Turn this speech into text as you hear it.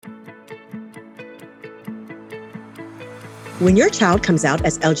When your child comes out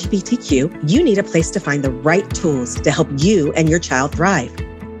as LGBTQ, you need a place to find the right tools to help you and your child thrive.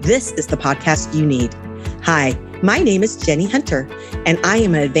 This is the podcast you need. Hi, my name is Jenny Hunter, and I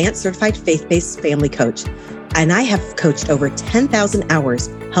am an advanced certified faith-based family coach. And I have coached over 10,000 hours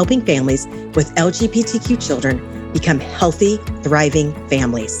helping families with LGBTQ children become healthy, thriving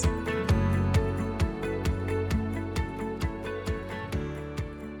families.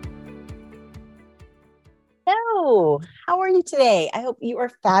 Hello, how are you today? I hope you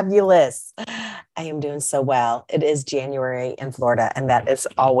are fabulous. I am doing so well. It is January in Florida, and that is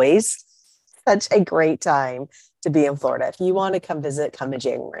always such a great time to be in Florida. If you want to come visit, come in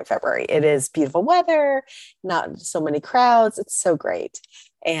January, February. It is beautiful weather, not so many crowds. It's so great.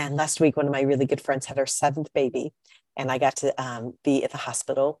 And last week, one of my really good friends had her 7th baby, and I got to be at the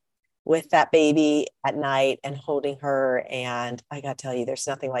hospital with that baby at night and holding her. And I got to tell you, there's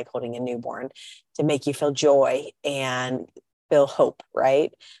nothing like holding a newborn to make you feel joy and feel hope,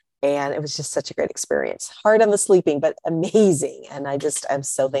 right? And it was just such a great experience. Hard on the sleeping, but amazing. And I'm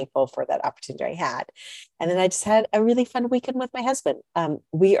so thankful for that opportunity I had. And then I just had a really fun weekend with my husband.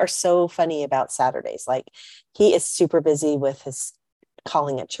 We are so funny about Saturdays. Like, he is super busy with his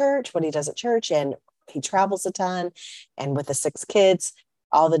calling at church, what he does at church, and he travels a ton. And with the 6 kids,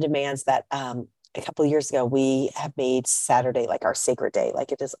 all the demands that a couple of years ago, we have made Saturday like our sacred day.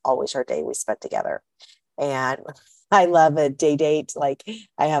 Like, it is always our day we spent together. And I love a day date. Like,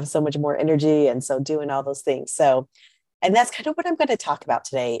 I have so much more energy. And so doing all those things. So, and that's kind of what I'm going to talk about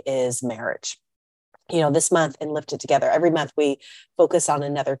today is marriage. You know, this month in Lift It Together, every month we focus on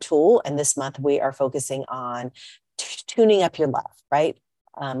another tool. And this month we are focusing on tuning up your love, right?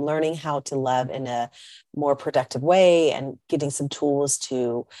 Learning how to love in a more productive way and getting some tools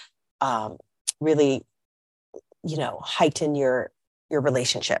to really, heighten your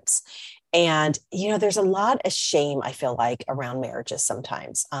relationships. And, there's a lot of shame, I feel like, around marriages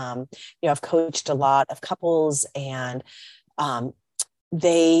sometimes. I've coached a lot of couples, and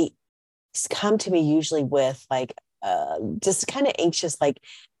they come to me usually with like just kind of anxious, like,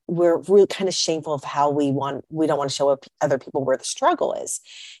 we're really kind of shameful of how we don't want to show up other people where the struggle is.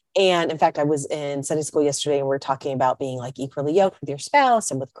 And in fact, I was in Sunday school yesterday, and we're talking about being like equally yoked with your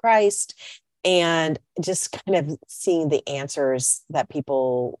spouse and with Christ, and just kind of seeing the answers that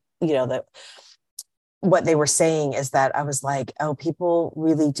people, that what they were saying is that I was like, oh, people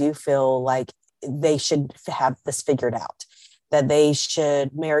really do feel like they should have this figured out, that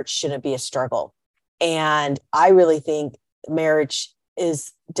marriage shouldn't be a struggle. And I really think marriage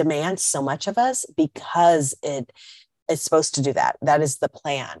demands so much of us because it is supposed to do that. That is the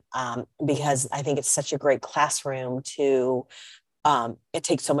plan. Because I think it's such a great classroom it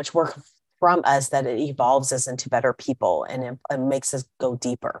takes so much work from us that it evolves us into better people, and it makes us go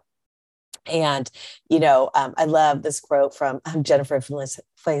deeper. And, I love this quote from Jennifer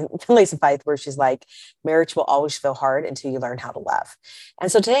Finlayson Fife, where she's like, marriage will always feel hard until you learn how to love.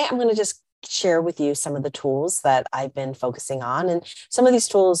 And so today I'm going to just share with you some of the tools that I've been focusing on. And some of these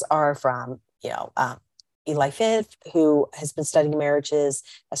tools are from, Eli Fifth, who has been studying marriages,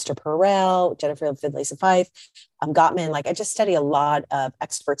 Esther Perel, Jennifer Finlayson Fife, Gottman. Like, I just study a lot of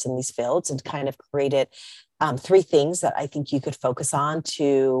experts in these fields and kind of created 3 things that I think you could focus on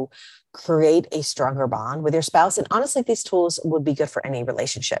to create a stronger bond with your spouse. And honestly, these tools would be good for any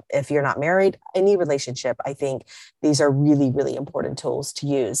relationship. If you're not married, any relationship, I think these are really, really important tools to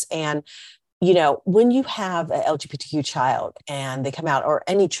use. And, when you have an LGBTQ child and they come out, or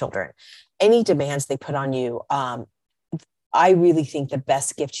any children, any demands they put on you, I really think the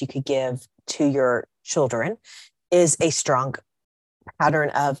best gift you could give to your children is a strong pattern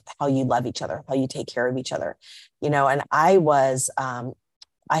of how you love each other, how you take care of each other, and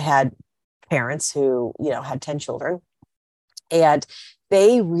I had parents who, had 10 children, and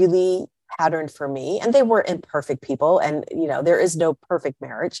they really patterned for me, and they were imperfect people. And, there is no perfect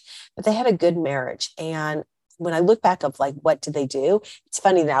marriage, but they had a good marriage. And when I look back of like, what did they do? It's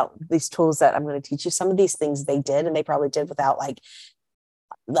funny now, these tools that I'm going to teach you, some of these things they did, and they probably did without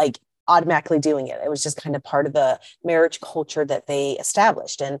like automatically doing it. It was just kind of part of the marriage culture that they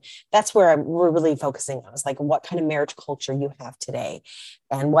established. And that's where we're really focusing on, is like, what kind of marriage culture you have today,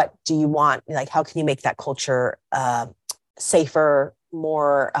 and what do you want? Like, how can you make that culture safer,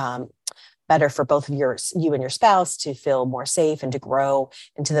 more better for both of you and your spouse to feel more safe and to grow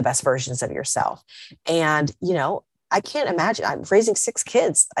into the best versions of yourself. And, I can't imagine, I'm raising 6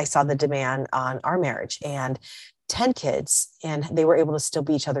 kids. I saw the demand on our marriage, and 10 kids, and they were able to still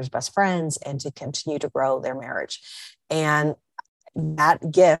be each other's best friends and to continue to grow their marriage. And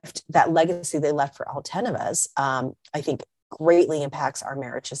that gift, that legacy they left for all 10 of us, I think greatly impacts our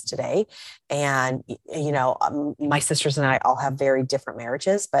marriages today. And, my sisters and I all have very different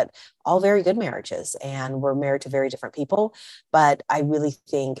marriages, but all very good marriages. And we're married to very different people. But I really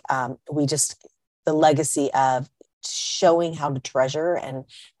think the legacy of showing how to treasure and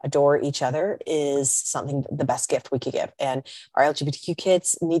adore each other is something, the best gift we could give. And our LGBTQ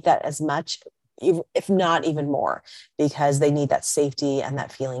kids need that as much, if not even more, because they need that safety and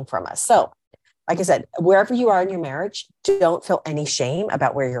that feeling from us. So, like I said, wherever you are in your marriage, don't feel any shame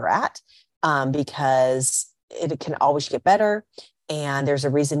about where you're at, because it can always get better. And there's a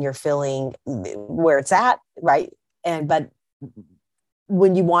reason you're feeling where it's at, right? But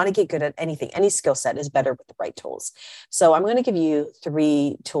when you want to get good at anything, any skill set is better with the right tools. So I'm going to give you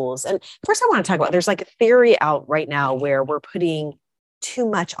 3 tools. And first I want to talk about, there's like a theory out right now where we're putting too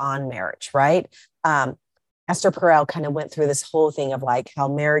much on marriage, right? Esther Perel kind of went through this whole thing of like how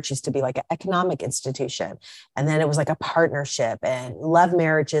marriage used to be like an economic institution. And then it was like a partnership, and love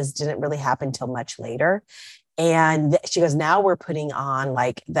marriages didn't really happen till much later. And she goes, now we're putting on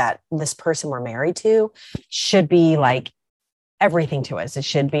like that this person we're married to should be like everything to us. It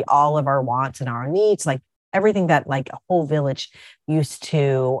should be all of our wants and our needs, like everything that like a whole village used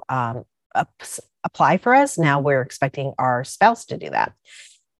to apply for us. Now we're expecting our spouse to do that.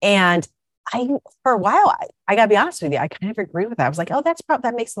 And for a while, I got to be honest with you, I kind of agree with that. I was like, oh,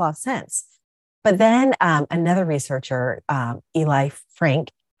 that makes a lot of sense. But then another researcher, Eli Finley,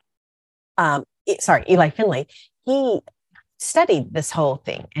 he studied this whole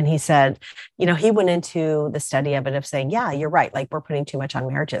thing. And he said, he went into the study of it of saying, yeah, you're right. Like we're putting too much on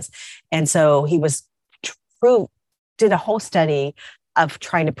marriages. And so he did a whole study of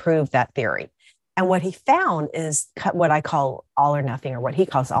trying to prove that theory. And what he found is what I call all or nothing, or what he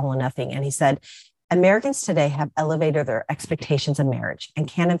calls all or nothing. And he said, Americans today have elevated their expectations of marriage and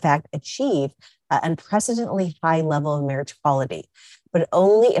can, in fact, achieve an unprecedentedly high level of marriage quality, but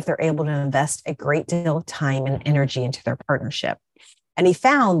only if they're able to invest a great deal of time and energy into their partnership. And he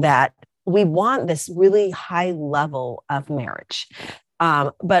found that we want this really high level of marriage.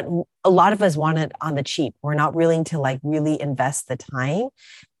 But a lot of us want it on the cheap. We're not willing to like really invest the time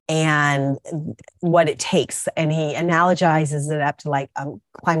and what it takes. And he analogizes it up to like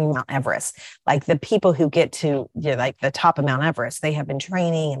climbing Mount Everest. Like the people who get to like the top of Mount Everest, they have been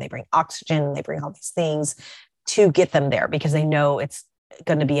training and they bring oxygen and they bring all these things to get them there because they know it's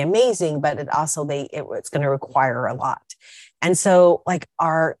going to be amazing, but it's going to require a lot. And so like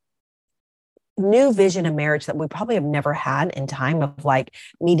our new vision of marriage that we probably have never had in time of like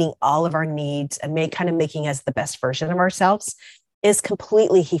meeting all of our needs and making us the best version of ourselves is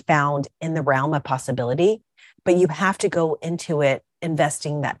completely, he found, in the realm of possibility, but you have to go into it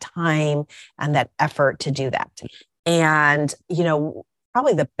investing that time and that effort to do that. And,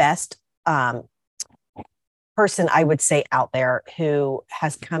 probably the best person I would say out there who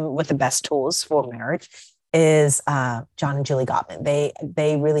has come with the best tools for marriage is John and Julie Gottman.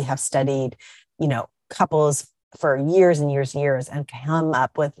 They really have studied, couples for years and years and years and come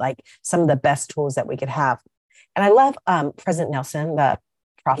up with like some of the best tools that we could have. And I love President Nelson, the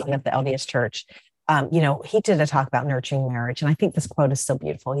prophet of the LDS Church. He did a talk about nurturing marriage. And I think this quote is so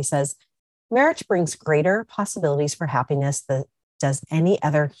beautiful. He says, marriage brings greater possibilities for happiness than does any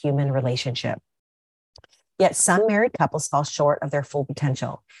other human relationship. Yet some married couples fall short of their full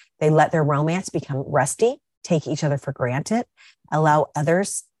potential. They let their romance become rusty, take each other for granted, allow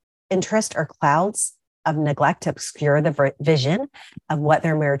others' interest or clouds of neglect to obscure the vision of what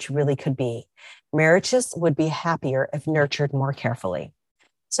their marriage really could be. Marriages would be happier if nurtured more carefully.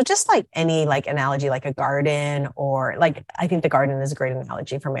 So just like any like analogy, like a garden, or like, I think the garden is a great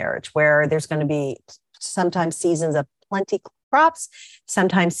analogy for marriage, where there's going to be sometimes seasons of plenty crops,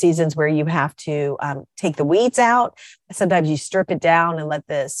 sometimes seasons where you have to take the weeds out. Sometimes you strip it down and let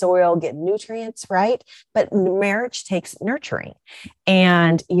the soil get nutrients, right? But marriage takes nurturing.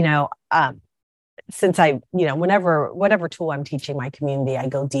 And, since whatever tool I'm teaching my community, I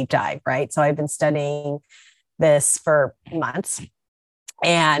go deep dive, right? So I've been studying this for months.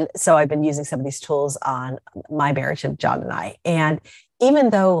 And so I've been using some of these tools on my marriage of John and I. And even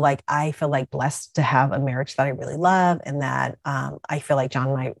though like I feel like blessed to have a marriage that I really love and that I feel like John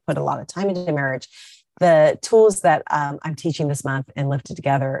and I put a lot of time into marriage, the tools that I'm teaching this month and Lifted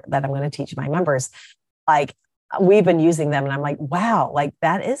Together that I'm going to teach my members, like we've been using them and I'm like, wow, like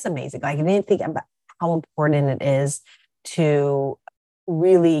that is amazing. Like I didn't think about how important it is to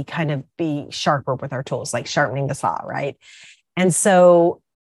really kind of be sharper with our tools, like sharpening the saw, right? And so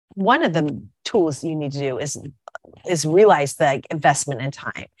one of the tools you need to do is realize the investment in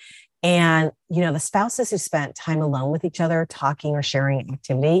time. And, the spouses who spent time alone with each other, talking or sharing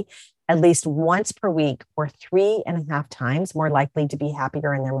activity, at least once per week or 3.5 times more likely to be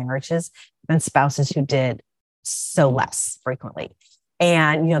happier in their marriages than spouses who did so less frequently.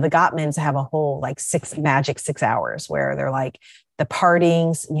 And, the Gottmans have a whole like magic 6 hours where they're like the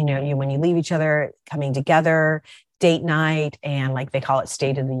partings, when you leave each other, coming together, date night, and like they call it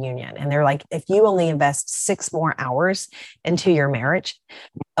State of the Union. And they're like, if you only invest 6 more hours into your marriage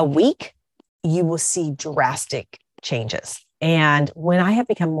a week, you will see drastic changes. And when I have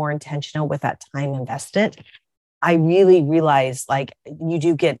become more intentional with that time invested, I really realized like you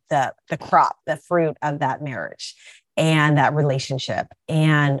do get the crop, the fruit of that marriage and that relationship.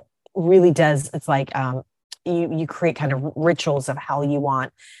 And really does, it's like you create kind of rituals of how you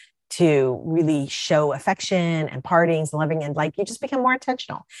want to really show affection and partings and loving, and like you just become more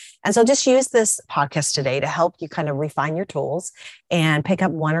intentional. And so just use this podcast today to help you kind of refine your tools and pick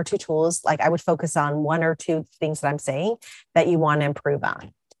up 1 or 2 tools. Like I would focus on 1 or 2 things that I'm saying that you want to improve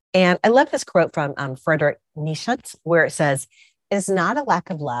on. And I love this quote from Friedrich Nietzsche, where it says, "It is not a lack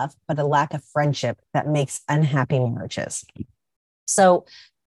of love, but a lack of friendship that makes unhappy marriages." So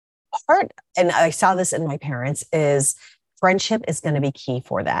and I saw this in my parents, is friendship is going to be key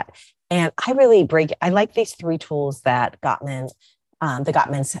for that. And I like these 3 tools that the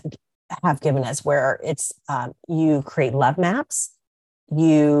Gottmans have given us, where it's you create love maps,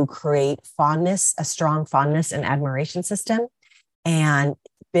 you create fondness, a strong fondness and admiration system, and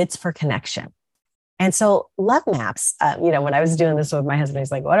bids for connection. And so love maps, when I was doing this with my husband,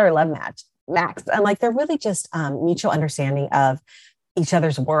 he's like, what are love maps? I'm like, they're really just mutual understanding of each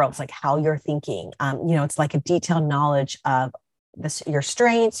other's worlds, like how you're thinking. It's like a detailed knowledge of your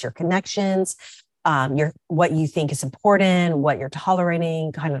strengths, your connections, what you think is important, what you're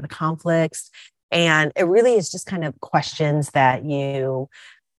tolerating, kind of the conflicts. And it really is just kind of questions that you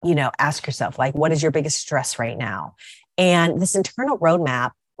ask yourself, like, what is your biggest stress right now? And this internal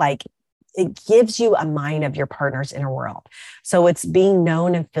roadmap, like, it gives you a mind of your partner's inner world. So it's being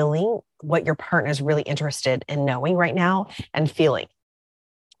known and feeling what your partner is really interested in knowing right now and feeling.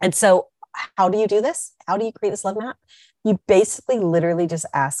 And so how do you do this? How do you create this love map? You basically literally just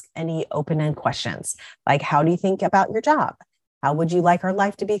ask any open-end questions. Like, how do you think about your job? How would you like our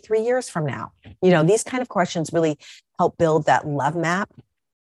life to be 3 years from now? These kind of questions really help build that love map.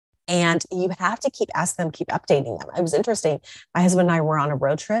 And you have to keep asking them, keep updating them. It was interesting. My husband and I were on a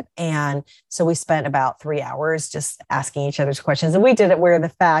road trip. And so we spent about 3 hours just asking each other's questions. And we did it where the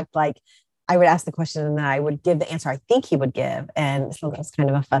fact, like, I would ask the question and then I would give the answer I think he would give. And so that's kind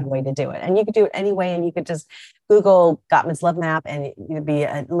of a fun way to do it. And you could do it anyway. And you could just Google Gottman's Love Map and it would be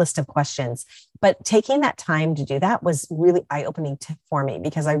a list of questions. But taking that time to do that was really eye-opening for me,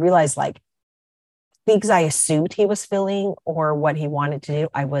 because I realized, like, things I assumed he was feeling or what he wanted to do,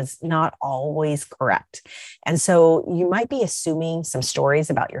 I was not always correct. And so you might be assuming some stories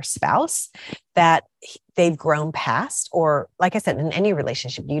about your spouse that they've grown past, or like I said, in any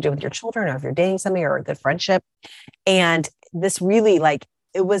relationship you do with your children, or if you're dating somebody or a good friendship. And this really, like,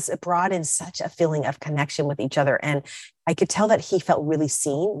 it brought in such a feeling of connection with each other. And I could tell that he felt really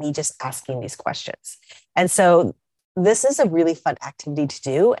seen, me just asking these questions. And so this is a really fun activity to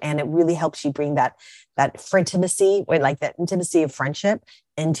do. And it really helps you bring that intimacy, or like that intimacy of friendship,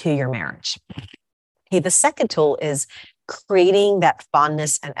 into your marriage. Okay, the second tool is creating that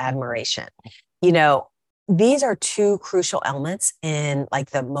fondness and admiration. These are 2 crucial elements in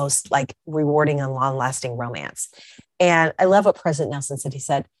like the most like rewarding and long-lasting romance. And I love what President Nelson said. He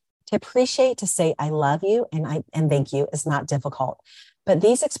said, to appreciate, to say, I love you and thank you is not difficult. But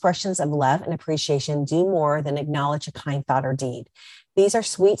these expressions of love and appreciation do more than acknowledge a kind thought or deed. These are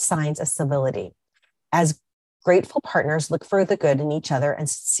sweet signs of civility. As grateful partners look for the good in each other and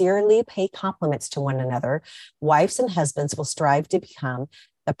sincerely pay compliments to one another, wives and husbands will strive to become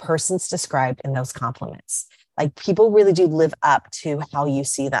the persons described in those compliments. Like, people really do live up to how you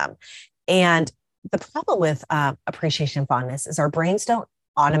see them. And the problem with appreciation and fondness is our brains don't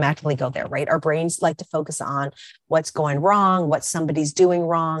automatically go there, right? Our brains like to focus on what's going wrong, what somebody's doing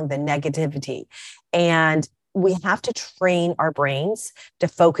wrong, the negativity. And we have to train our brains to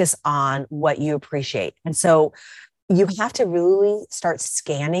focus on what you appreciate. And so you have to really start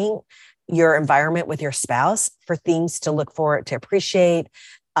scanning your environment with your spouse for things to look for, to appreciate,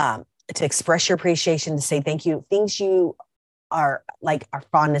 to express your appreciation, to say thank you, things you are like our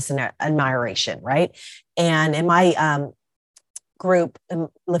fondness and admiration, right? And in my group,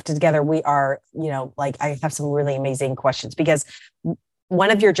 Lifted Together, we are, like, I have some really amazing questions, because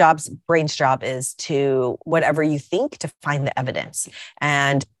one of your brain's job is to, whatever you think, to find the evidence.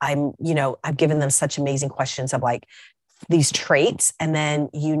 And I've given them such amazing questions of like these traits. And then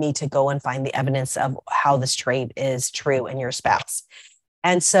you need to go and find the evidence of how this trait is true in your spouse.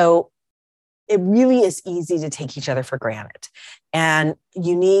 And so it really is easy to take each other for granted. And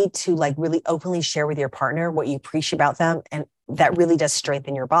you need to like really openly share with your partner what you appreciate about them. And that really does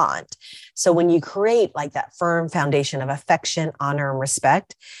strengthen your bond. So when you create like that firm foundation of affection, honor, and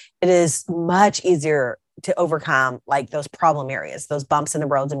respect, it is much easier to overcome like those problem areas, those bumps in the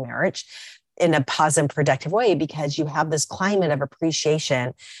road in marriage in a positive, productive way, because you have this climate of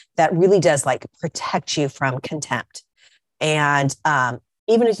appreciation that really does like protect you from contempt. And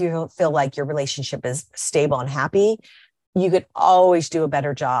even if you feel like your relationship is stable and happy, you could always do a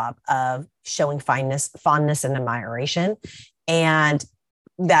better job of showing fondness and admiration. And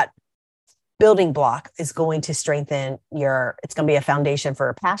that building block is going to strengthen it's going to be a foundation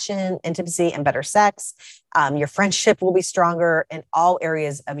for passion, intimacy, and better sex. Your friendship will be stronger, and all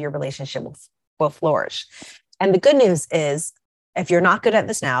areas of your relationship will flourish. And the good news is, if you're not good at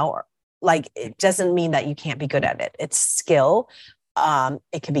this now, like, it doesn't mean that you can't be good at it. It's skill.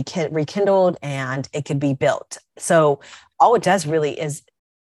 It can be rekindled and it can be built. So all it does really is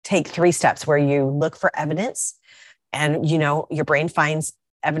take 3 steps where you look for evidence, and, your brain finds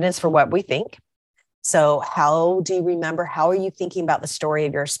evidence for what we think. So how do you remember? How are you thinking about the story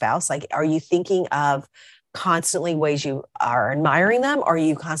of your spouse? Like, are you thinking of constantly ways you are admiring them? Or are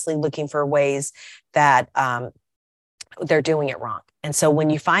you constantly looking for ways that they're doing it wrong? And so when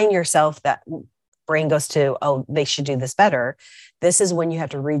you find yourself that brain goes to, oh, they should do this better, this is when you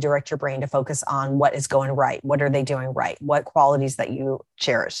have to redirect your brain to focus on what is going right. What are they doing right? What qualities that you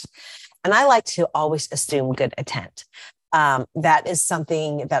cherish? And I like to always assume good intent. That is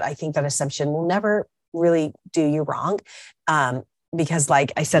something that I think that assumption will never really do you wrong. Because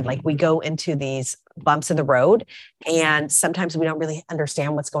like I said, like, we go into these bumps in the road, and sometimes we don't really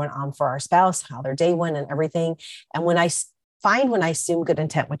understand what's going on for our spouse, how their day went and everything. And when I assume good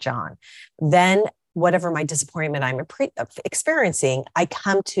intent with John, then whatever my disappointment I'm experiencing, I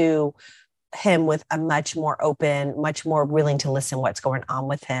come to him with a much more open, much more willing to listen what's going on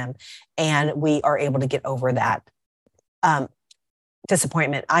with him. And we are able to get over that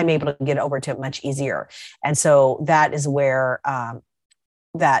disappointment. I'm able to get over to it much easier. And so that is where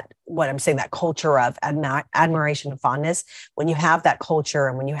what I'm saying, that culture of admiration and fondness, when you have that culture,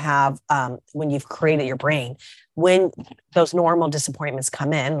 and when you have, when you've created your brain, when those normal disappointments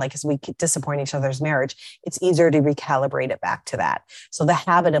come in, like as we disappoint each other's marriage, it's easier to recalibrate it back to that. So the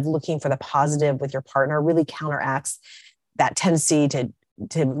habit of looking for the positive with your partner really counteracts that tendency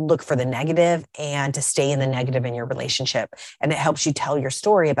to look for the negative and to stay in the negative in your relationship. And it helps you tell your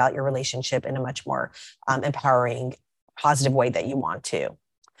story about your relationship in a much more empowering, positive way that you want to.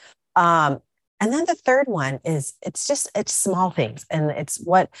 And then the third one is, it's small things. And it's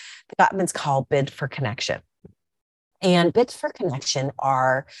what the Gottmans call bid for connection. And bids for connection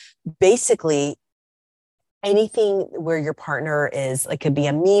are basically anything where your partner is, it could be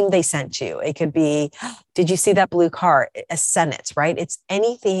a meme they sent you. It could be, did you see that blue car? A sentence, right? It's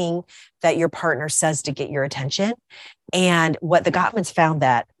anything that your partner says to get your attention. And what the Gottmans found,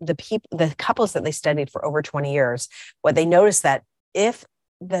 that the couples that they studied for over 20 years, what they noticed, that if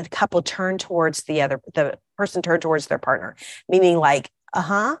the couple turned towards the person turned towards their partner, meaning like,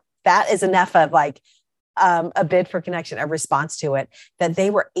 that is enough of like a bid for connection, a response to it, that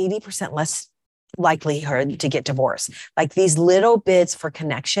they were 80% less likelihood to get divorced. Like, these little bids for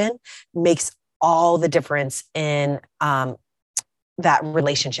connection makes all the difference in that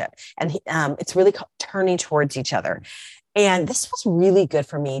relationship. And it's really turning towards each other. And this was really good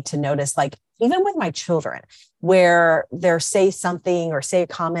for me to notice, like, even with my children, where they'll say something or say a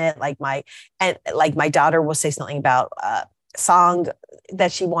comment, like my daughter will say something about a song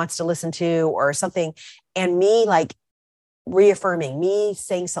that she wants to listen to or something. And me like reaffirming, me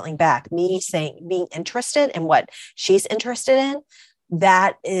saying something back, being interested in what she's interested in,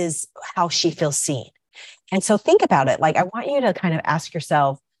 that is how she feels seen. And so think about it. Like, I want you to kind of ask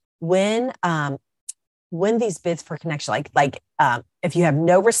yourself, when these bids for connection, if you have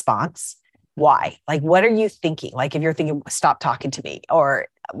no response, why? Like, what are you thinking? Like, if you're thinking, stop talking to me, or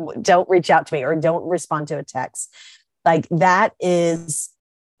don't reach out to me, or don't respond to a text, like, that is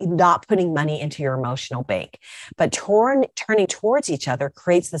not putting money into your emotional bank. But turning towards each other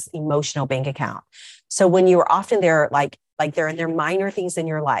creates this emotional bank account. So when you are often there, like they're in their minor things in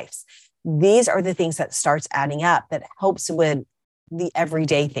your lives, these are the things that starts adding up, that helps with the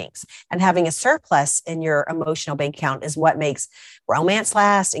everyday things. And having a surplus in your emotional bank account is what makes romance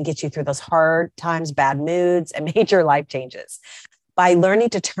last and gets you through those hard times, bad moods, and major life changes. By learning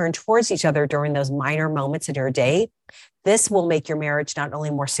to turn towards each other during those minor moments in your day, this will make your marriage not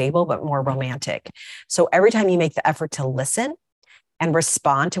only more stable, but more romantic. So every time you make the effort to listen and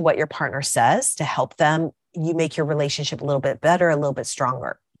respond to what your partner says to help them, you make your relationship a little bit better, a little bit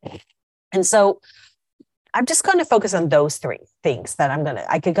stronger. And so I'm just going to focus on those three things that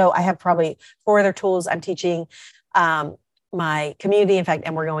I have probably 4 other tools I'm teaching my community. In fact,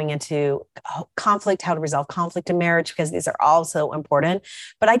 and we're going into conflict, how to resolve conflict in marriage, because these are all so important.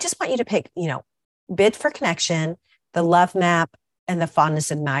 But I just want you to pick, bid for connection, the love map, and the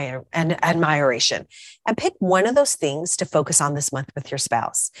fondness and admiration, and pick one of those things to focus on this month with your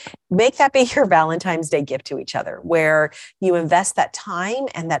spouse. Make that be your Valentine's Day gift to each other, where you invest that time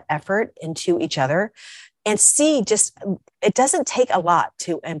and that effort into each other. And see, it doesn't take a lot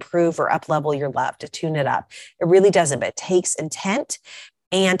to improve or up level your love, to tune it up. It really doesn't, but it takes intent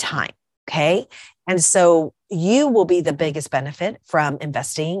and time. Okay. And so you will be the biggest benefit from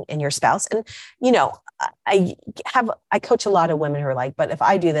investing in your spouse. And, I coach a lot of women who are like, but if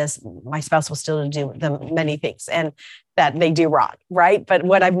I do this, my spouse will still do the many things and that they do wrong. Right. But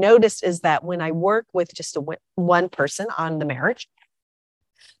what I've noticed is that when I work with just one person on the marriage,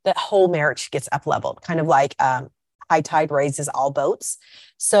 the whole marriage gets up leveled, kind of like high tide raises all boats.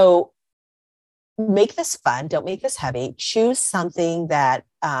 So make this fun. Don't make this heavy. Choose something that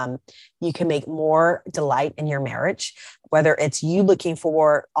you can make more delight in your marriage, whether it's you looking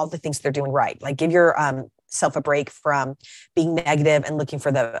for all the things they're doing right. Like give your self a break from being negative and looking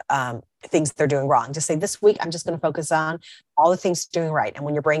for the things they're doing wrong. Just say, this week, I'm just going to focus on all the things doing right. And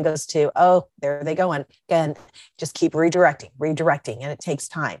when your brain goes to, oh, there they go. And again, just keep redirecting. And it takes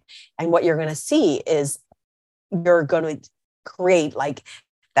time. And what you're going to see is you're going to create like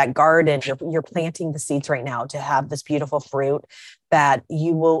that garden. You're planting the seeds right now to have this beautiful fruit that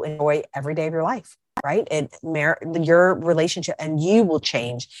you will enjoy every day of your life. Right? Your relationship, and you will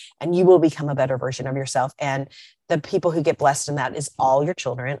change and you will become a better version of yourself. And the people who get blessed in that is all your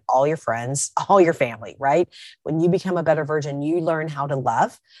children, all your friends, all your family, right? When you become a better version, you learn how to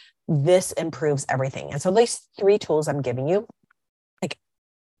love. This improves everything. And so these 3 tools I'm giving you, like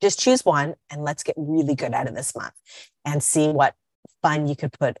just choose one and let's get really good at it this month and see what fun you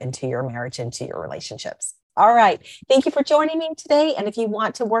could put into your marriage, into your relationships. All right. Thank you for joining me today. And if you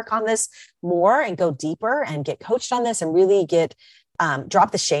want to work on this more and go deeper and get coached on this and really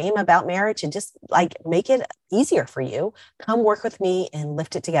drop the shame about marriage and just like make it easier for you, come work with me and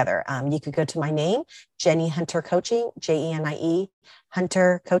lift it together. You could go to my name, Jenny Hunter Coaching, Jenie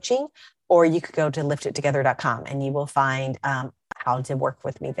Hunter Coaching, or you could go to liftittogether.com and you will find how to work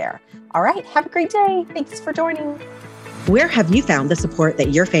with me there. All right. Have a great day. Thanks for joining. Where have you found the support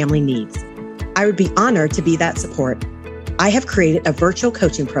that your family needs? I would be honored to be that support. I have created a virtual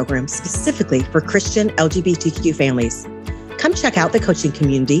coaching program specifically for Christian LGBTQ families. Come check out the coaching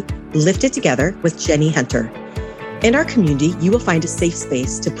community, Lift It Together with Jenny Hunter. In our community, you will find a safe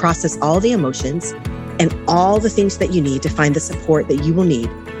space to process all the emotions and all the things that you need to find the support that you will need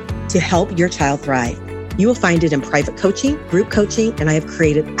to help your child thrive. You will find it in private coaching, group coaching, and I have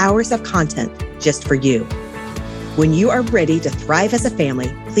created hours of content just for you. When you are ready to thrive as a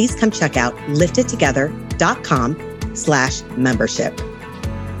family, please come check out liftittogether.com/membership.